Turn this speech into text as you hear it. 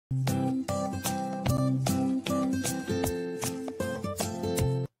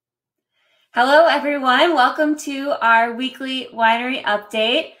Hello, everyone. Welcome to our weekly winery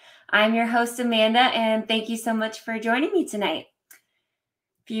update. I'm your host, Amanda, and thank you so much for joining me tonight.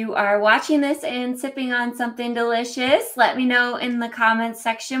 If you are watching this and sipping on something delicious, let me know in the comments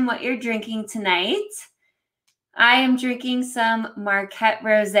section what you're drinking tonight. I am drinking some Marquette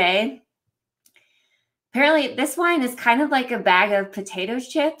Rosé. Apparently, this wine is kind of like a bag of potato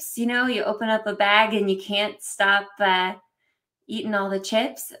chips. You know, you open up a bag and you can't stop eating all the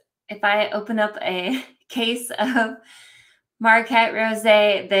chips. If I open up a case of Marquette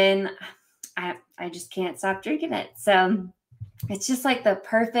Rosé, then I just can't stop drinking it. So it's just like the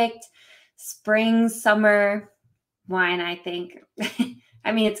perfect spring, summer wine, I think.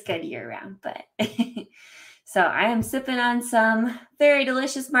 I mean, it's good year round, but so I am sipping on some very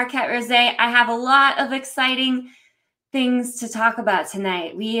delicious Marquette Rosé. I have a lot of exciting things to talk about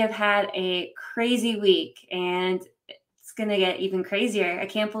tonight. We have had a crazy week and it's going to get even crazier. I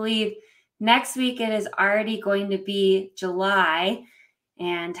can't believe next week it is already going to be July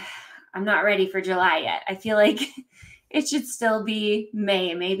and I'm not ready for July yet. I feel like it should still be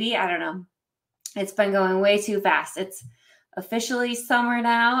May, maybe. I don't know. It's been going way too fast. It's officially summer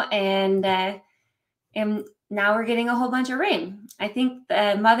now and now we're getting a whole bunch of rain. I think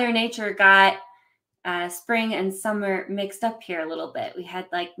Mother Nature got spring and summer mixed up here a little bit. We had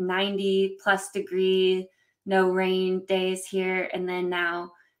like 90 plus degree, no rain days here. And then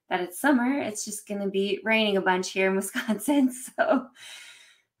now that it's summer, it's just going to be raining a bunch here in Wisconsin. So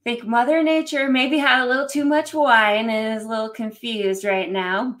I think Mother Nature maybe had a little too much wine and is a little confused right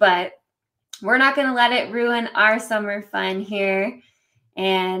now, but we're not going to let it ruin our summer fun here.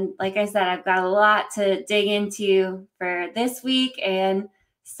 And like I said, I've got a lot to dig into for this week and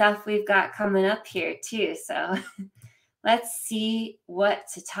stuff we've got coming up here too. So let's see what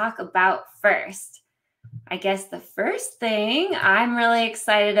to talk about first. I guess the first thing I'm really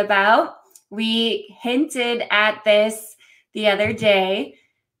excited about, we hinted at this the other day.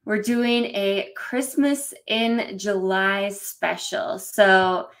 We're doing a Christmas in July special.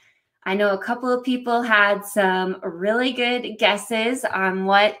 So I know a couple of people had some really good guesses on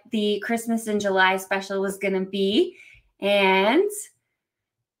what the Christmas in July special was going to be. And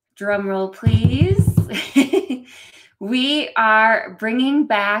drum roll, please. We are bringing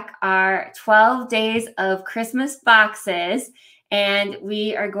back our 12 days of Christmas boxes, and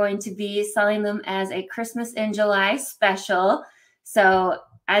we are going to be selling them as a Christmas in July special. So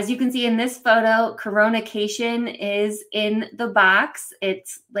as you can see in this photo, Coronacation is in the box.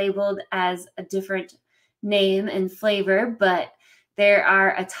 It's labeled as a different name and flavor, but there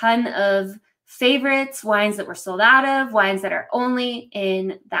are a ton of favorites, wines that were sold out of, wines that are only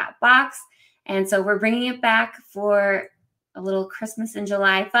in that box. And so we're bringing it back for a little Christmas in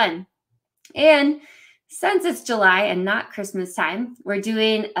July fun. And since it's July and not Christmas time, we're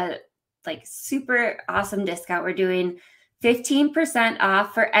doing a super awesome discount. We're doing 15%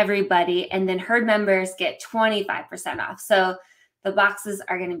 off for everybody, and then herd members get 25% off. So the boxes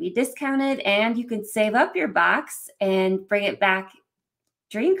are going to be discounted, and you can save up your box and bring it back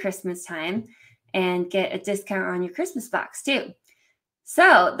during Christmas time and get a discount on your Christmas box too.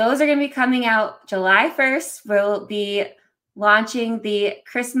 So those are going to be coming out July 1st. We'll be launching the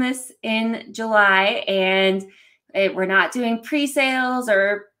Christmas in July, and we're not doing pre-sales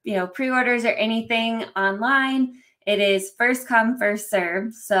or pre-orders or anything online. It is first come, first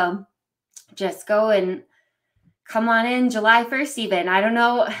serve. So just go and come on in July 1st even. I don't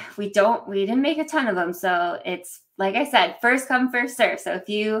know. We didn't make a ton of them. So it's, like I said, first come, first serve. So if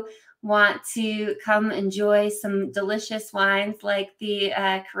you want to come enjoy some delicious wines like the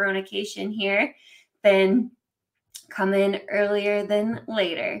Coronacation here, then come in earlier than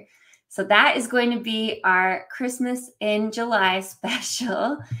later. So that is going to be our Christmas in July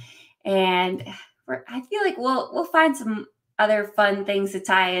special. And I feel like we'll find some other fun things to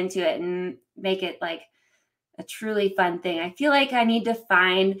tie into it and make it like a truly fun thing. I feel like I need to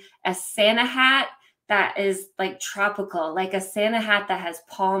find a Santa hat that is like tropical, like a Santa hat that has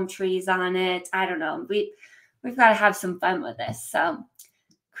palm trees on it. I don't know. We've got to have some fun with this. So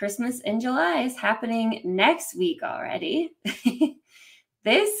Christmas in July is happening next week already.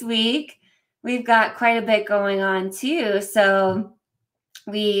 This week, we've got quite a bit going on too. So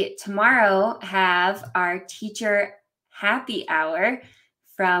we tomorrow have our teacher happy hour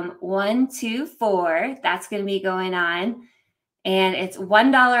from 1 to 4. That's going to be going on. And it's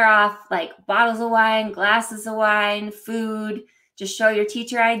 $1 off, like bottles of wine, glasses of wine, food. Just show your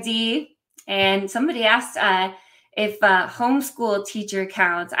teacher ID. And somebody asked if homeschool teacher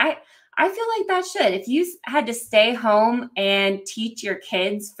counts. I feel like that should. If you had to stay home and teach your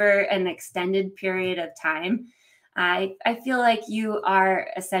kids for an extended period of time, I feel like you are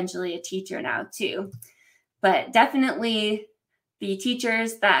essentially a teacher now too. But definitely the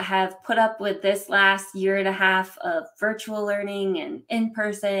teachers that have put up with this last year and a half of virtual learning and in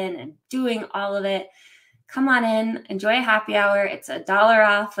person and doing all of it, come on in, enjoy a happy hour. It's $1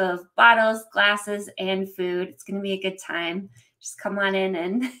 off of bottles, glasses, and food. It's going to be a good time. Just come on in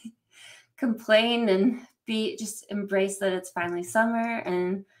and complain and just embrace that it's finally summer,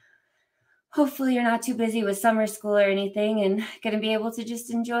 and hopefully you're not too busy with summer school or anything and going to be able to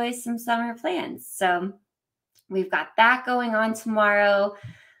just enjoy some summer plans. So we've got that going on tomorrow.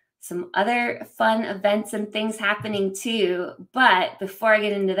 Some other fun events and things happening too. But before I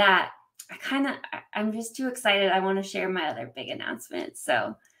get into that, I'm just too excited. I want to share my other big announcement.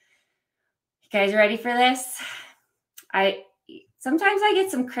 So you guys ready for this? Sometimes I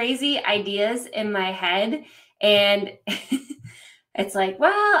get some crazy ideas in my head, and it's like,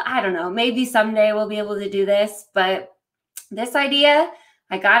 well, I don't know, maybe someday we'll be able to do this. But this idea,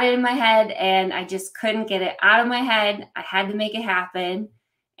 I got it in my head and I just couldn't get it out of my head. I had to make it happen.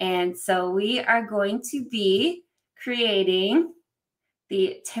 And so we are going to be creating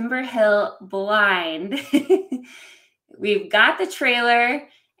the Timber Hill blind. We've got the trailer,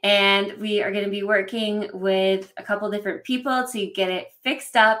 and we are going to be working with a couple different people to get it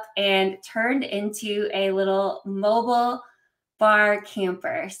fixed up and turned into a little mobile bar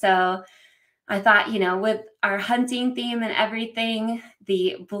camper. So I thought, with our hunting theme and everything,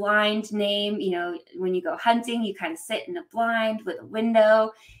 the blind name, when you go hunting, you kind of sit in a blind with a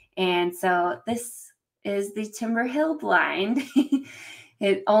window. And so this is the Timber Hill blind.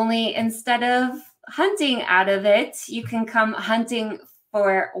 Instead of hunting out of it, you can come hunting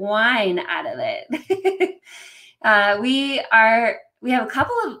for wine out of it. We have a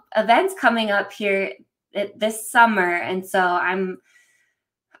couple of events coming up here this summer. And so I'm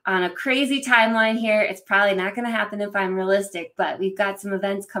on a crazy timeline here. It's probably not going to happen if I'm realistic, but we've got some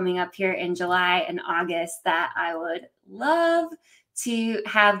events coming up here in July and August that I would love to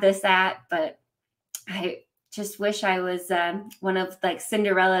have this at, but I just wish I was one of like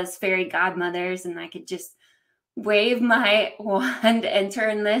Cinderella's fairy godmothers and I could just wave my wand and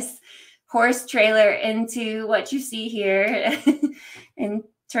turn this horse trailer into what you see here and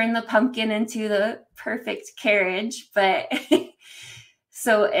turn the pumpkin into the perfect carriage. But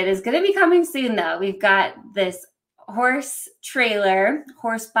so it is going to be coming soon though. We've got this horse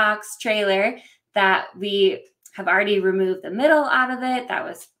box trailer that we have already removed the middle out of it. That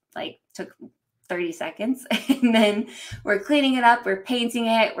was took 30 seconds. And then we're cleaning it up. We're painting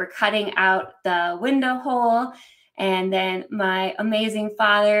it. We're cutting out the window hole. And then my amazing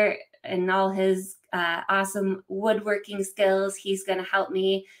father and all his awesome woodworking skills, he's going to help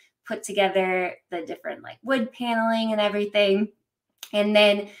me put together the different wood paneling and everything. And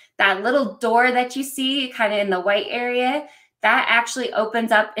then that little door that you see kind of in the white area, that actually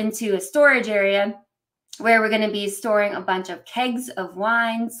opens up into a storage area where we're going to be storing a bunch of kegs of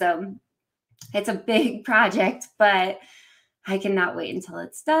wine. So it's a big project, but I cannot wait until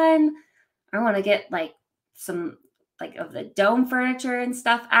it's done. I want to get some of the dome furniture and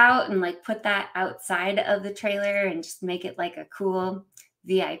stuff out and put that outside of the trailer and just make it a cool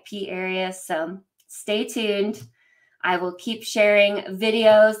VIP area. So stay tuned. I will keep sharing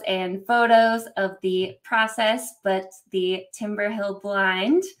videos and photos of the process, but the Timber Hill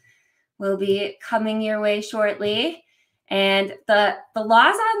blind will be coming your way shortly. And the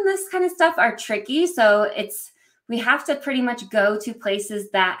laws on this kind of stuff are tricky. So we have to pretty much go to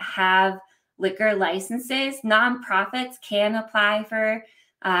places that have liquor licenses. Nonprofits can apply for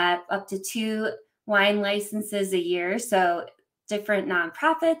up to 2 wine licenses a year. So different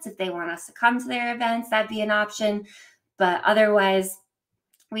nonprofits, if they want us to come to their events, that'd be an option. But otherwise,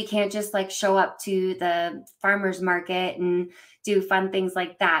 we can't just show up to the farmer's market and do fun things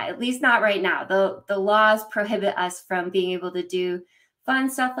like that. At least not right now. The laws prohibit us from being able to do fun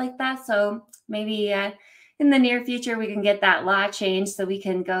stuff like that. So maybe in the near future, we can get that law changed so we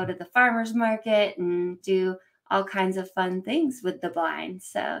can go to the farmer's market and do all kinds of fun things with the blind.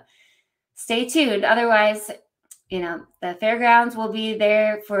 So stay tuned. Otherwise, the fairgrounds will be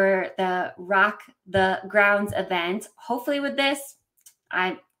there for the Rock the Grounds event. Hopefully with this,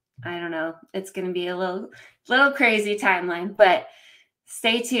 I don't know, it's going to be a little crazy timeline, but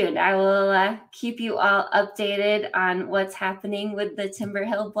stay tuned. I will keep you all updated on what's happening with the Timber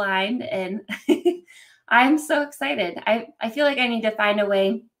Hill blind. And I'm so excited. I feel like I need to find a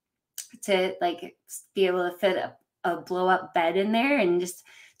way to be able to fit a blow up bed in there and just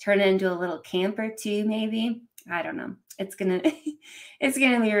turn it into a little camper too, maybe. I don't know. It's gonna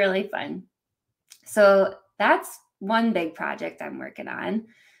be really fun. So that's one big project I'm working on.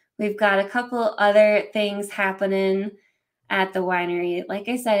 we've got a couple other things happening at the winery. Like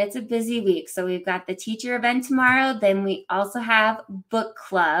I said, it's a busy week. So we've got the teacher event tomorrow. Then we also have book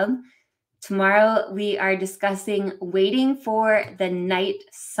club. Tomorrow we are discussing Waiting for the Night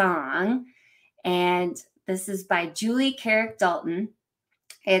Song. And this is by Julie Carrick Dalton.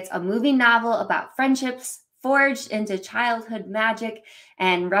 It's a moving novel about friendships forged into childhood magic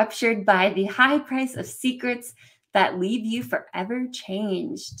and ruptured by the high price of secrets that leave you forever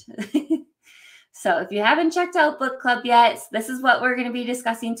changed. So if you haven't checked out book club yet, this is what we're going to be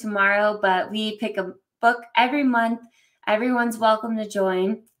discussing tomorrow, but we pick a book every month. Everyone's welcome to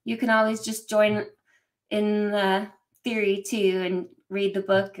join. You can always just join in the theory too and read the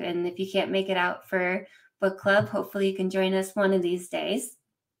book. And if you can't make it out for book club, hopefully you can join us one of these days.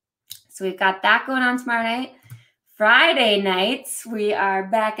 So we've got that going on tomorrow night. Friday nights, we are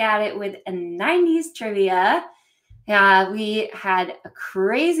back at it with a 90s trivia. We had a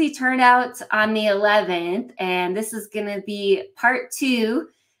crazy turnout on the 11th, and this is going to be part 2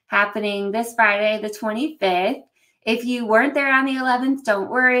 happening this Friday, the 25th. If you weren't there on the 11th, don't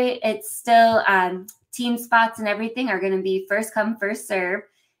worry. It's still team spots and everything are going to be first come, first serve.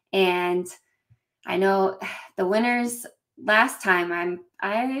 And I know the winners last time,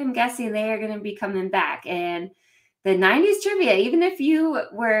 I'm guessing they are going to be coming back. And the 90s trivia, even if you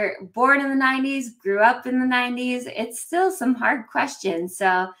were born in the 90s, grew up in the 90s, it's still some hard questions.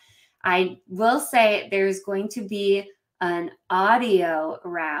 So I will say there's going to be an audio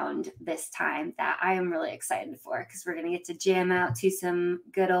round this time that I am really excited for, because we're going to get to jam out to some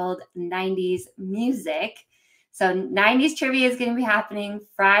good old 90s music. So 90s trivia is going to be happening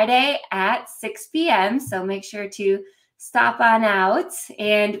Friday at 6 p.m. So make sure to stop on out.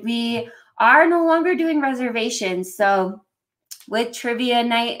 And we are no longer doing reservations. So with trivia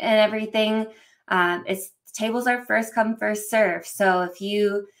night and everything, tables are first come, first serve. So if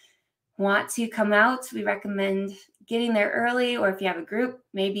you want to come out, we recommend getting there early, or if you have a group,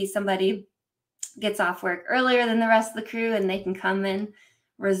 maybe somebody gets off work earlier than the rest of the crew and they can come and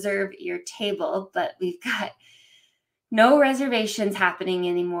reserve your table. But we've got no reservations happening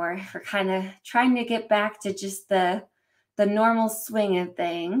anymore. We're kind of trying to get back to just the normal swing of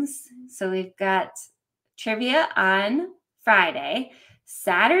things. So we've got trivia on Friday.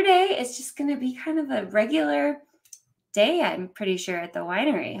 Saturday is just going to be kind of a regular day, I'm pretty sure, at the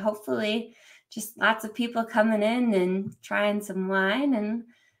winery. Hopefully just lots of people coming in and trying some wine and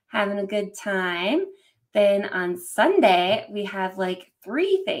having a good time. Then on Sunday, we have like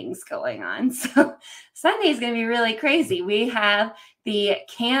 3 things going on. So Sunday is going to be really crazy. We have the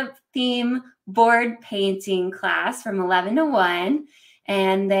camp theme board painting class from 11 to 1.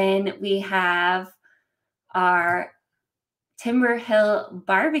 And then we have our Timber Hill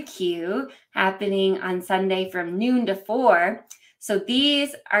barbecue happening on Sunday from noon to 4. So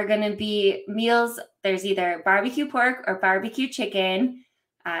these are going to be meals. There's either barbecue pork or barbecue chicken,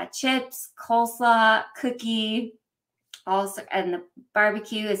 chips, coleslaw, cookie, also, and the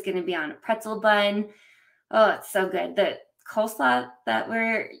barbecue is going to be on a pretzel bun. Oh, it's so good. The coleslaw that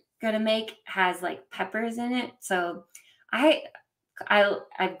we're going to make has like peppers in it. So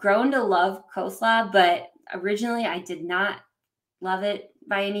I've grown to love coleslaw, but originally I did not love it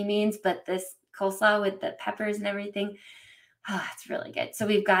by any means. But this coleslaw with the peppers and everything, it's really good. So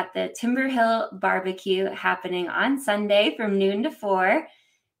we've got the Timber Hill barbecue happening on Sunday from noon to 4.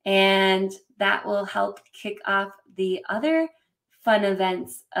 And that will help kick off the other fun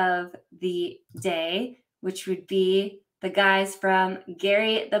events of the day, which would be the guys from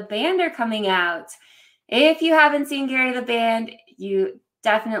Gary the Band are coming out. If you haven't seen Gary the Band, you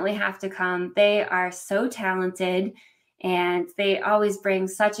definitely have to come. They are so talented, and they always bring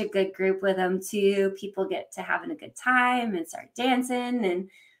such a good group with them too. People get to having a good time and start dancing and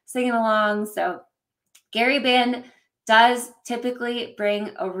singing along. So Gary Band does typically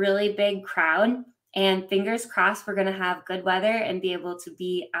bring a really big crowd, and fingers crossed we're going to have good weather and be able to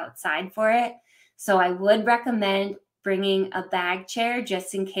be outside for it. So I would recommend bringing a bag chair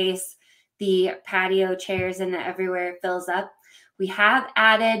just in case the patio chairs and everywhere fills up. We have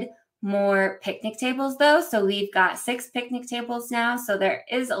added more picnic tables though. So we've got 6 picnic tables now. So there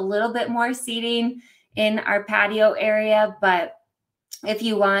is a little bit more seating in our patio area, but if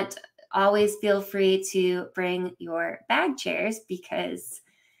you want, always feel free to bring your bag chairs, because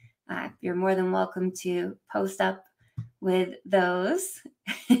you're more than welcome to post up with those.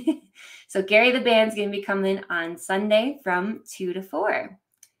 So Gary the Band's going to be coming on Sunday from 2 to 4.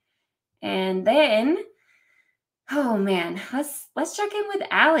 And then, oh man, let's check in with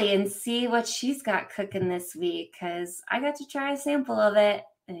Allie and see what she's got cooking this week, because I got to try a sample of it,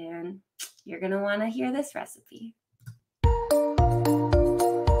 and you're going to want to hear this recipe.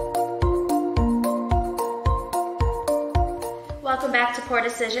 Poor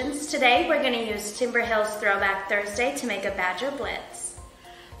Decisions. Today we're going to use Timber Hill's Throwback Thursday to make a Badger Blitz.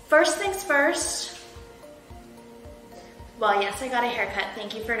 First things first, well, yes, I got a haircut,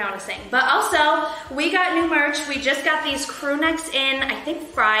 thank you for noticing. But also, we got new merch. We just got these crew necks in, I think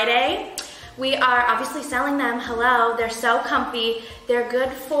Friday. We are obviously selling them, hello. They're so comfy. They're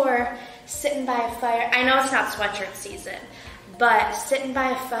good for sitting by a fire. I know it's not sweatshirt season, but sitting by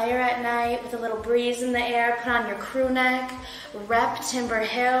a fire at night with a little breeze in the air, put on your crew neck, rep Timber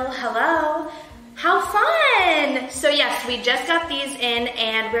Hill, hello. How fun! So yes, we just got these in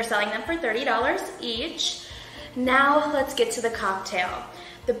and we're selling them for $30 each. Now let's get to the cocktail.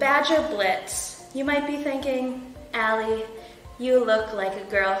 The Badger Blitz. You might be thinking, Allie, you look like a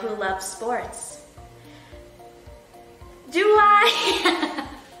girl who loves sports. Do I?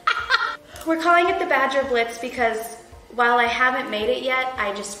 We're calling it the Badger Blitz because while I haven't made it yet,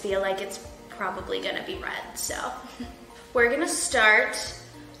 I just feel like it's probably gonna be red, so. We're gonna start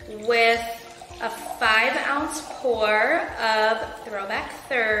with a 5-ounce pour of Throwback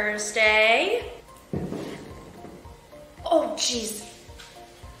Thursday. Oh, geez.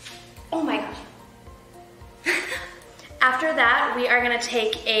 Oh my gosh. After that, we are gonna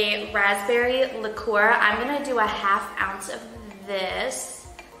take a raspberry liqueur. I'm gonna do a 1/2 ounce of this.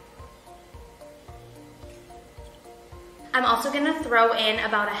 I'm also gonna throw in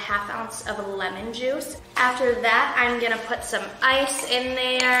about a 1/2 ounce of lemon juice. After that, I'm gonna put some ice in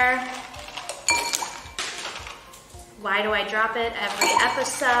there. Why do I drop it every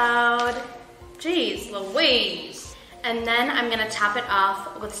episode? Jeez Louise. And then I'm gonna top it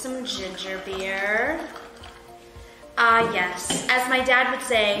off with some ginger beer. Ah yes, as my dad would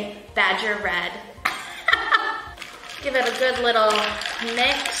say, Badger Red. Give it a good little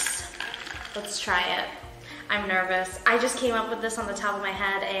mix. Let's try it. I'm nervous. I just came up with this on the top of my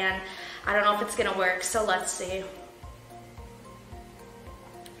head and I don't know if it's gonna work, so let's see.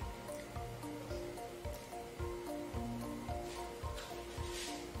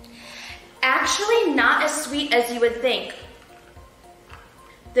 Actually not as sweet as you would think.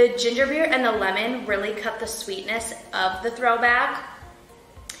 The ginger beer and the lemon really cut the sweetness of the Throwback.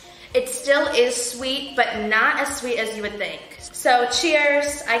 It still is sweet, but not as sweet as you would think. So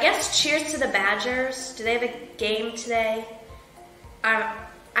cheers, I guess cheers to the Badgers. Do they have a game today?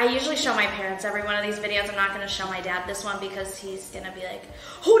 I usually show my parents every one of these videos. I'm not gonna show my dad this one because he's gonna be like,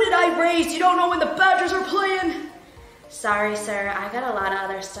 who did I raise? You don't know when the Badgers are playing? Sorry, sir, I got a lot of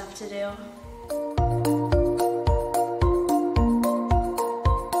other stuff to do.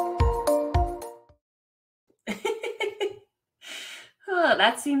 Oh,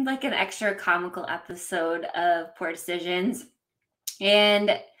 that seemed like an extra comical episode of Poor Decisions.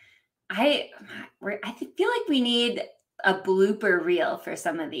 And I feel like we need a blooper reel for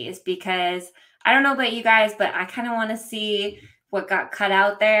some of these because I don't know about you guys, but I kind of want to see what got cut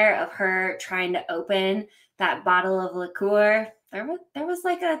out there of her trying to open that bottle of liqueur. There was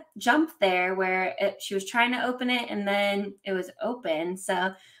like a jump there where she was trying to open it and then it was open.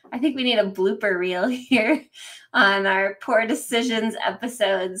 So I think we need a blooper reel here on our Poor Decisions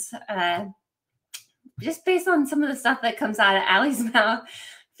episodes. Just based on some of the stuff that comes out of Allie's mouth,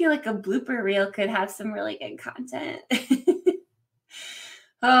 I feel like a blooper reel could have some really good content.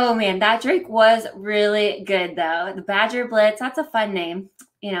 Oh man, that drink was really good though. The Badger Blitz, that's a fun name.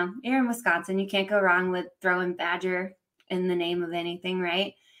 You know, you're in Wisconsin, you can't go wrong with throwing Badger in the name of anything,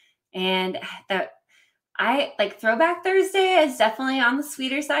 right? And I like Throwback Thursday is definitely on the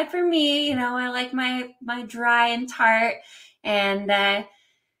sweeter side for me. You know, I like my dry and tart, and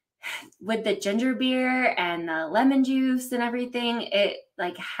with the ginger beer and the lemon juice and everything, it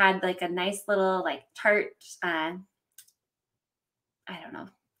like had like a nice little like tart, I don't know,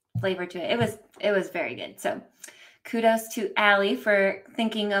 flavor to it. It was very good. So kudos to Allie for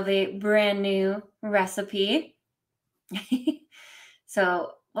thinking of a brand new recipe.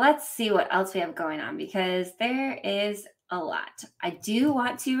 So let's see what else we have going on because there is a lot. I do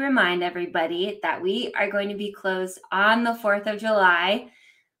want to remind everybody that we are going to be closed on the 4th of July.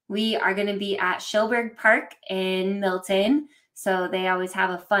 We are going to be at Schilberg Park in Milton. So they always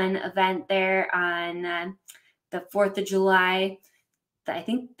have a fun event there on the 4th of July. I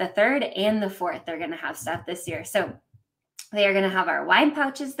think the 3rd and the 4th, they're going to have stuff this year. So they are going to have our wine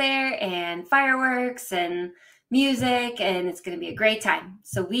pouches there and fireworks and music, and it's going to be a great time.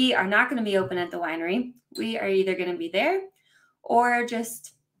 So we are not going to be open at the winery. We are either going to be there or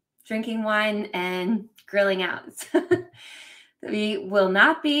just drinking wine and grilling out. We will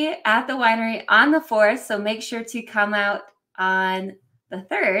not be at the winery on the 4th, so make sure to come out on the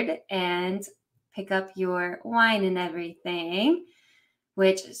 3rd and pick up your wine and everything.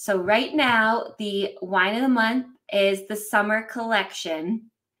 so right now, the wine of the month is the summer collection,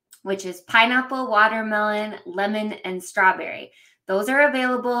 which is pineapple, watermelon, lemon, and strawberry. Those are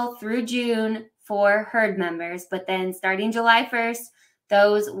available through June for herd members, but then starting July 1st,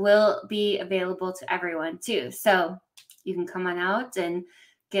 those will be available to everyone too. So you can come on out and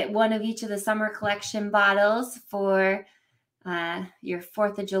get one of each of the summer collection bottles for your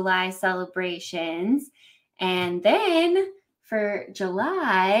 4th of July celebrations. And then for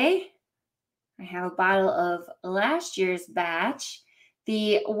July, I have a bottle of last year's batch.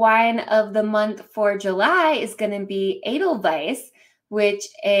 The wine of the month for July is going to be Edelweiss, which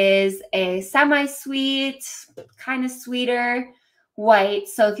is a semi-sweet, kind of sweeter white.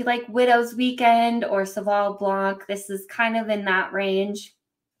 So if you like Widow's Weekend or Sauvignon Blanc, this is kind of in that range.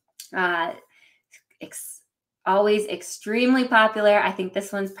 Always extremely popular. I think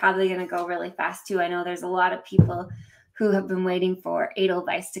this one's probably going to go really fast too. I know there's a lot of people who have been waiting for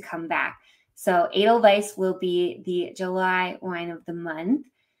Edelweiss to come back. So Edelweiss will be the July wine of the month.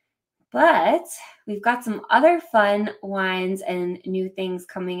 But we've got some other fun wines and new things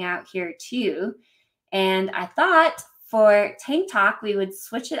coming out here too. And I thought for Tank Talk, we would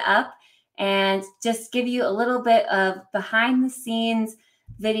switch it up and just give you a little bit of behind the scenes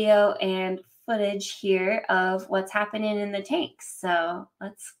video and footage here of what's happening in the tanks. So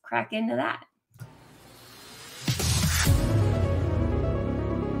let's crack into that.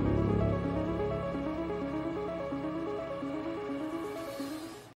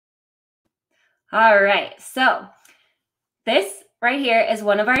 All right, so this right here is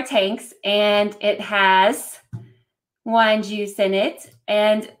one of our tanks, and it has wine juice in it.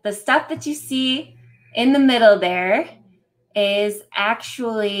 And the stuff that you see in the middle there is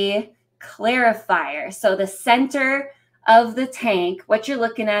actually clarifier. So the center of the tank, what you're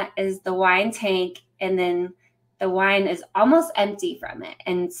looking at is the wine tank, and then the wine is almost empty from it.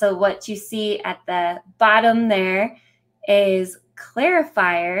 And so what you see at the bottom there is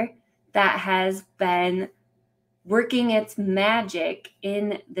clarifier that has been working its magic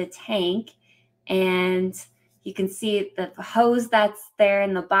in the tank. And you can see the hose that's there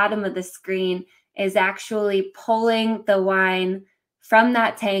in the bottom of the screen is actually pulling the wine from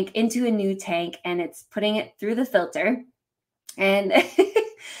that tank into a new tank, and it's putting it through the filter. And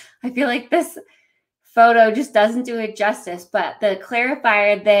I feel like this photo just doesn't do it justice, but the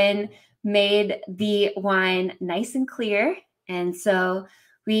clarifier then made the wine nice and clear. And so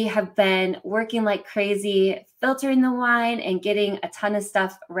we have been working like crazy, filtering the wine and getting a ton of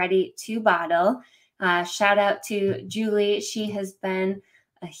stuff ready to bottle. Shout out to Julie. She has been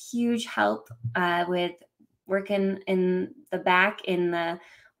a huge help with working in the back in the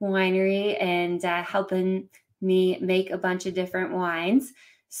winery and helping me make a bunch of different wines.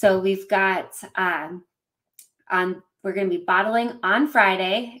 So we've got we're going to be bottling on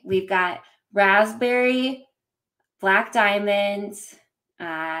Friday. We've got raspberry, black diamond,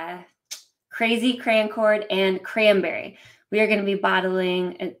 crazy crancord, and cranberry. We are going to be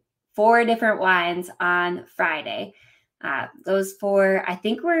bottling 4 different wines on Friday. Those 4, I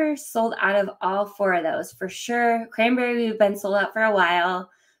think we're sold out of all 4 of those for sure. Cranberry, we've been sold out for a while.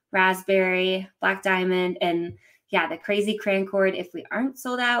 Raspberry, black diamond, and yeah, the crazy crancord. If we aren't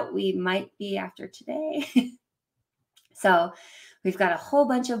sold out, we might be after today. So we've got a whole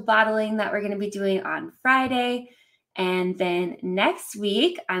bunch of bottling that we're going to be doing on Friday. And then next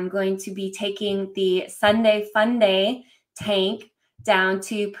week, I'm going to be taking the Sunday Fun Day tank down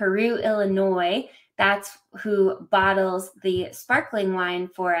to Peru, Illinois. That's who bottles the sparkling wine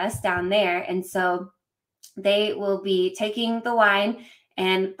for us down there. And so they will be taking the wine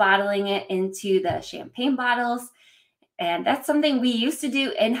and bottling it into the champagne bottles. And that's something we used to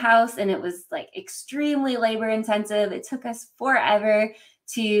do in-house, and it was like extremely labor intensive. It took us forever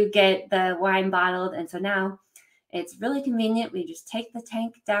to get the wine bottled. And so now it's really convenient. We just take the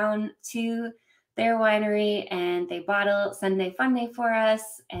tank down to their winery and they bottle Sunday Fun Day for us.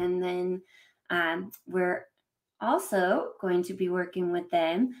 And then we're also going to be working with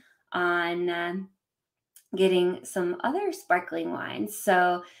them on getting some other sparkling wines.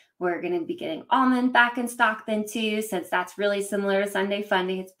 So we're going to be getting almond back in stock then too, since that's really similar to Sunday Fun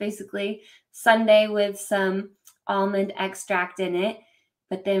Day. It's basically Sunday with some almond extract in it.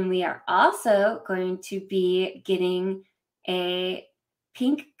 But then we are also going to be getting a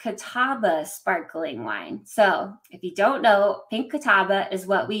pink Catawba sparkling wine. So if you don't know, pink Catawba is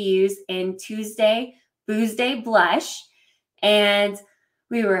what we use in Tuesday Booze Day Blush. And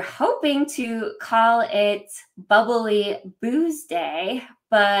we were hoping to call it Bubbly Booze Day,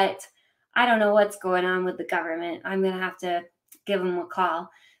 but I don't know what's going on with the government. I'm going to have to give them a call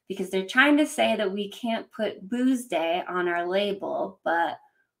because they're trying to say that we can't put booze day on our label, but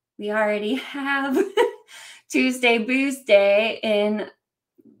we already have Tuesday booze day in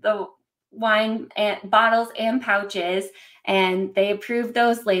the wine and bottles and pouches, and they approved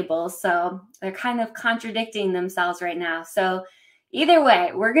those labels. So they're kind of contradicting themselves right now. So either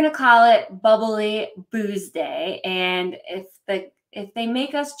way, we're going to call it Bubbly Booze Day. And if they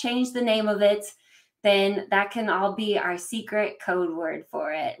make us change the name of it, then that can all be our secret code word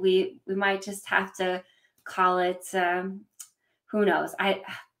for it. We might just have to call it, who knows?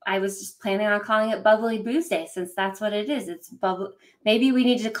 I was just planning on calling it Bubbly Booze Day, since that's what it is. It's bubble. Maybe we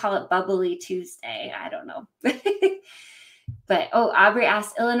need to call it Bubbly Tuesday. I don't know. But, Aubrey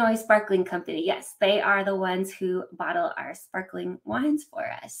asked, Illinois Sparkling Company. Yes, they are the ones who bottle our sparkling wines for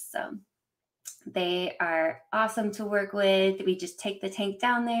us. So they are awesome to work with. We just take the tank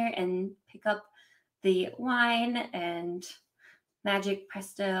down there and pick up the wine, and magic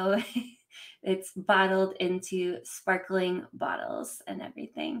presto, it's bottled into sparkling bottles and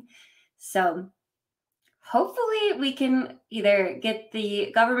everything. So hopefully we can either get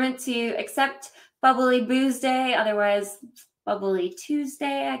the government to accept Bubbly Booze Day, otherwise Bubbly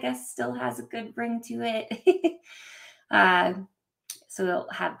Tuesday, I guess, still has a good ring to it. So we'll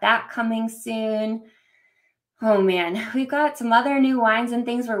have that coming soon. Oh man, we've got some other new wines and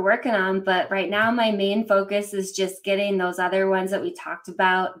things we're working on, but right now my main focus is just getting those other ones that we talked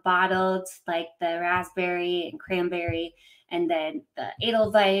about bottled, like the raspberry and cranberry, and then the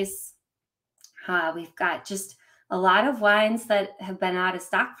Edelweiss. We've got just a lot of wines that have been out of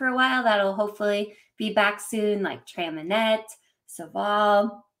stock for a while that'll hopefully be back soon, like Traminette,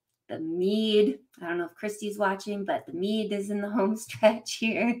 Saval, the Mead. I don't know if Christy's watching, but the Mead is in the home stretch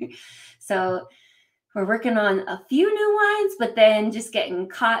here. So we're working on a few new wines, but then just getting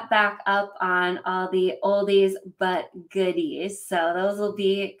caught back up on all the oldies but goodies. So those will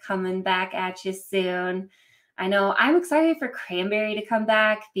be coming back at you soon. I know I'm excited for cranberry to come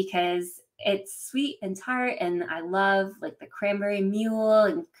back because it's sweet and tart, and I love like the cranberry mule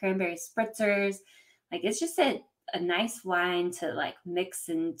and cranberry spritzers. Like it's just a nice wine to like mix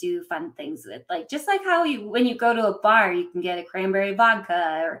and do fun things with. Like just like how when you go to a bar, you can get a cranberry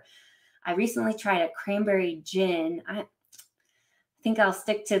vodka, or I recently tried a cranberry gin. I think I'll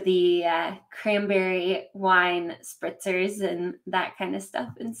stick to the cranberry wine spritzers and that kind of stuff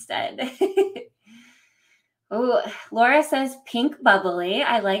instead. Oh, Laura says pink bubbly.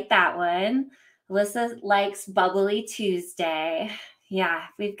 I like that one. Alyssa likes Bubbly Tuesday. Yeah,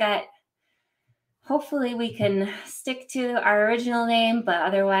 we've got, hopefully we can stick to our original name, but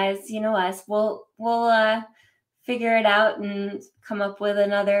otherwise, you know us, we'll figure it out and come up with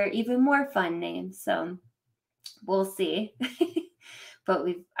another even more fun name. So we'll see. But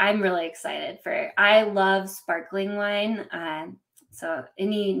I'm really excited I love sparkling wine. So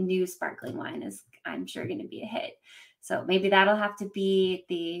any new sparkling wine is, I'm sure, going to be a hit. So maybe that'll have to be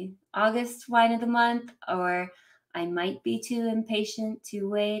the August wine of the month, or I might be too impatient to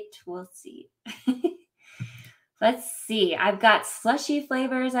wait. We'll see. Let's see. I've got slushy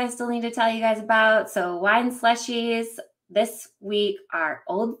flavors I still need to tell you guys about. So wine slushies this week are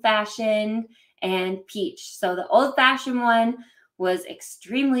old fashioned and peach. So the old fashioned one was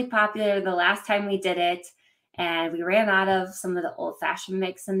extremely popular the last time we did it, and we ran out of some of the old fashioned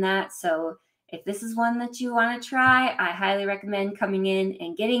mix in that. So if this is one that you want to try, I highly recommend coming in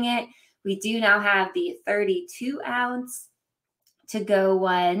and getting it. We do now have the 32 ounce to go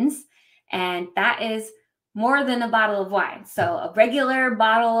ones, and that is more than a bottle of wine. So a regular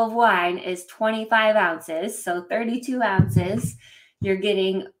bottle of wine is 25 ounces. So 32 ounces, you're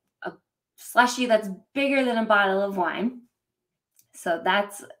getting a slushie that's bigger than a bottle of wine. So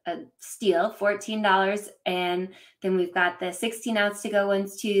that's a steal, $14. And then we've got the 16 ounce to go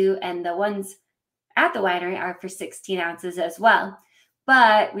ones too. And the ones at the winery are for 16 ounces as well.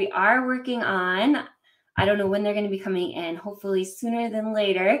 But we are working on, I don't know when they're going to be coming in, hopefully sooner than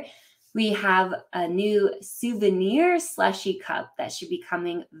later. We have a new souvenir slushy cup that should be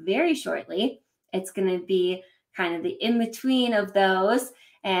coming very shortly. It's going to be kind of the in-between of those.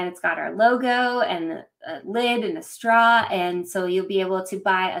 And it's got our logo and a lid and a straw. And so you'll be able to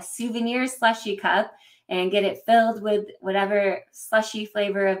buy a souvenir slushy cup and get it filled with whatever slushy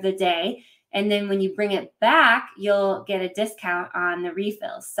flavor of the day. And then when you bring it back, you'll get a discount on the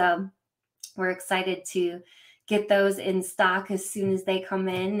refills. So we're excited to get those in stock as soon as they come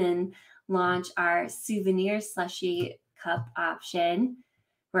in and launch our souvenir slushy cup option.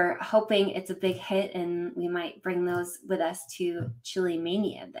 We're hoping it's a big hit and we might bring those with us to Chili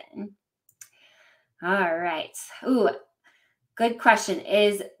Mania then. All right. Ooh, Good question.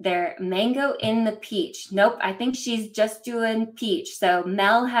 Is there mango in the peach? Nope. I think she's just doing peach. So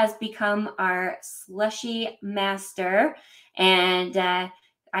Mel has become our slushy master. And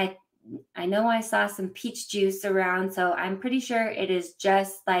I know I saw some peach juice around, so I'm pretty sure it is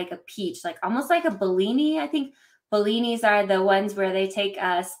just like a peach, like almost like a Bellini. I think Bellinis are the ones where they take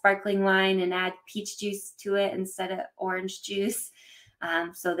a sparkling wine and add peach juice to it instead of orange juice.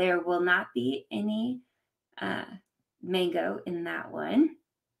 So there will not be any mango in that one.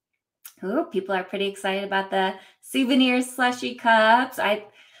 Oh, people are pretty excited about the souvenir slushy cups.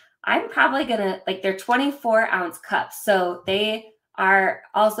 I'm probably gonna, like, they're 24-ounce cups, so they are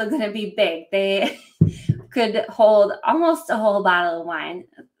also gonna be big. They could hold almost a whole bottle of wine.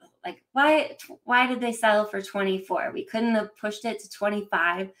 Like, why did they settle for 24? We couldn't have pushed it to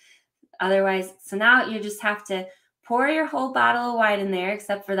 25 otherwise. So now you just have to pour your whole bottle of wine in there,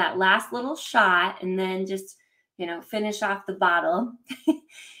 except for that last little shot, and then just, finish off the bottle.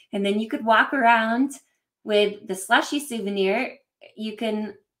 And then you could walk around with the slushy souvenir. You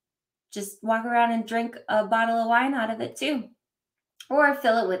can just walk around and drink a bottle of wine out of it too. Or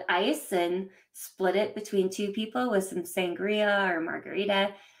fill it with ice and split it between two people with some sangria or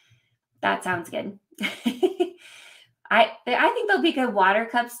margarita. That sounds good. I think they'll be good water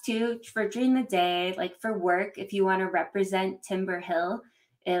cups too for during the day, like for work. If you want to represent Timber Hill,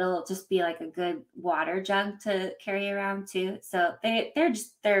 it'll just be like a good water jug to carry around too. So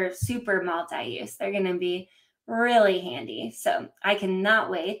they're super multi-use. They're going to be really handy. So I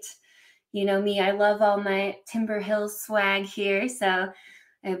cannot wait. You know me, I love all my Timber Hill swag here. So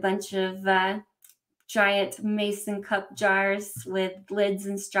a bunch of giant mason cup jars with lids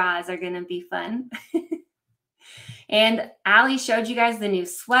and straws are going to be fun. And Allie showed you guys the new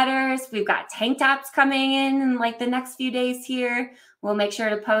sweaters. We've got tank tops coming in like the next few days here. We'll make sure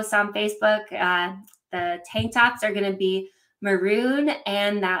to post on Facebook. The tank tops are going to be maroon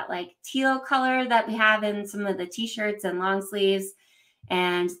and that like teal color that we have in some of the t-shirts and long sleeves.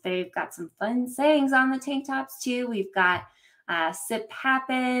 And they've got some fun sayings on the tank tops too. We've got Sip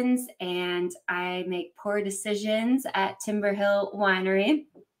Happens and I Make Poor Decisions at Timber Hill Winery.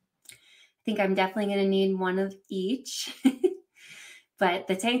 I think I'm definitely going to need one of each. But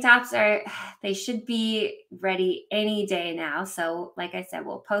the tank tops they should be ready any day now. So like I said,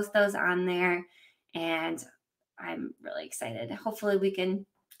 we'll post those on there and I'm really excited. Hopefully we can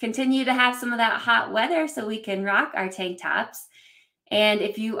continue to have some of that hot weather so we can rock our tank tops. And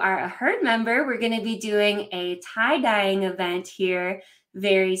if you are a herd member, we're going to be doing a tie-dyeing event here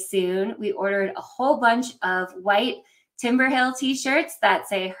very soon. We ordered a whole bunch of white Timber Hill t-shirts that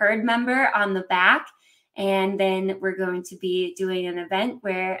say herd member on the back. And then we're going to be doing an event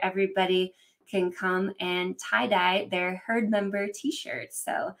where everybody can come and tie-dye their herd member t-shirts.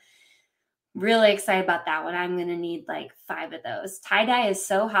 So really excited about that one. I'm going to need like 5 of those. Tie-dye is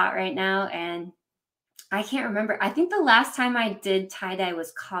so hot right now. And I can't remember. I think the last time I did tie-dye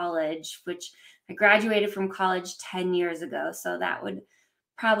was college, which I graduated from college 10 years ago. So that would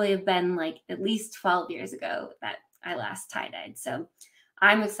probably have been like at least 12 years ago that I last tie-dyed. So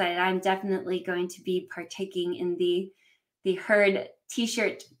I'm excited. I'm definitely going to be partaking in the herd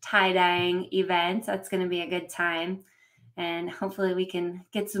t-shirt tie-dyeing event. That's going to be a good time. And hopefully we can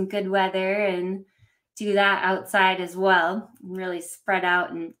get some good weather and do that outside as well. Really spread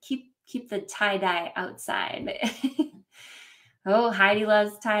out and keep the tie-dye outside. Oh, Heidi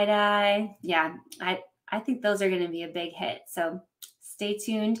loves tie-dye. Yeah, I think those are going to be a big hit. So stay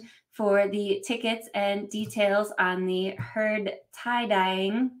tuned for the tickets and details on the herd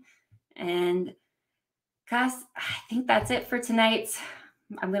tie-dyeing. And gosh, I think that's it for tonight.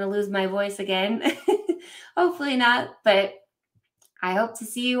 I'm going to lose my voice again. Hopefully not, but I hope to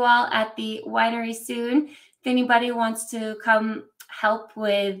see you all at the winery soon. If anybody wants to come help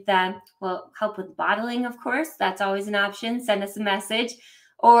with bottling, of course, that's always an option. Send us a message.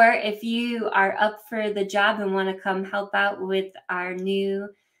 Or if you are up for the job and want to come help out with our new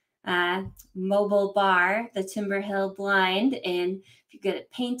mobile bar, the Timber Hill Blind, and if you're good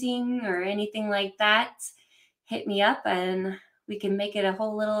at painting or anything like that, hit me up and we can make it a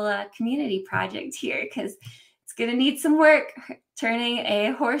whole little community project here, because it's going to need some work turning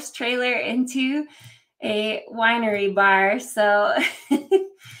a horse trailer into a winery bar. So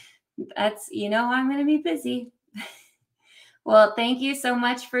that's, I'm going to be busy. Well, thank you so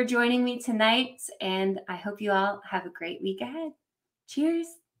much for joining me tonight, and I hope you all have a great week ahead. Cheers.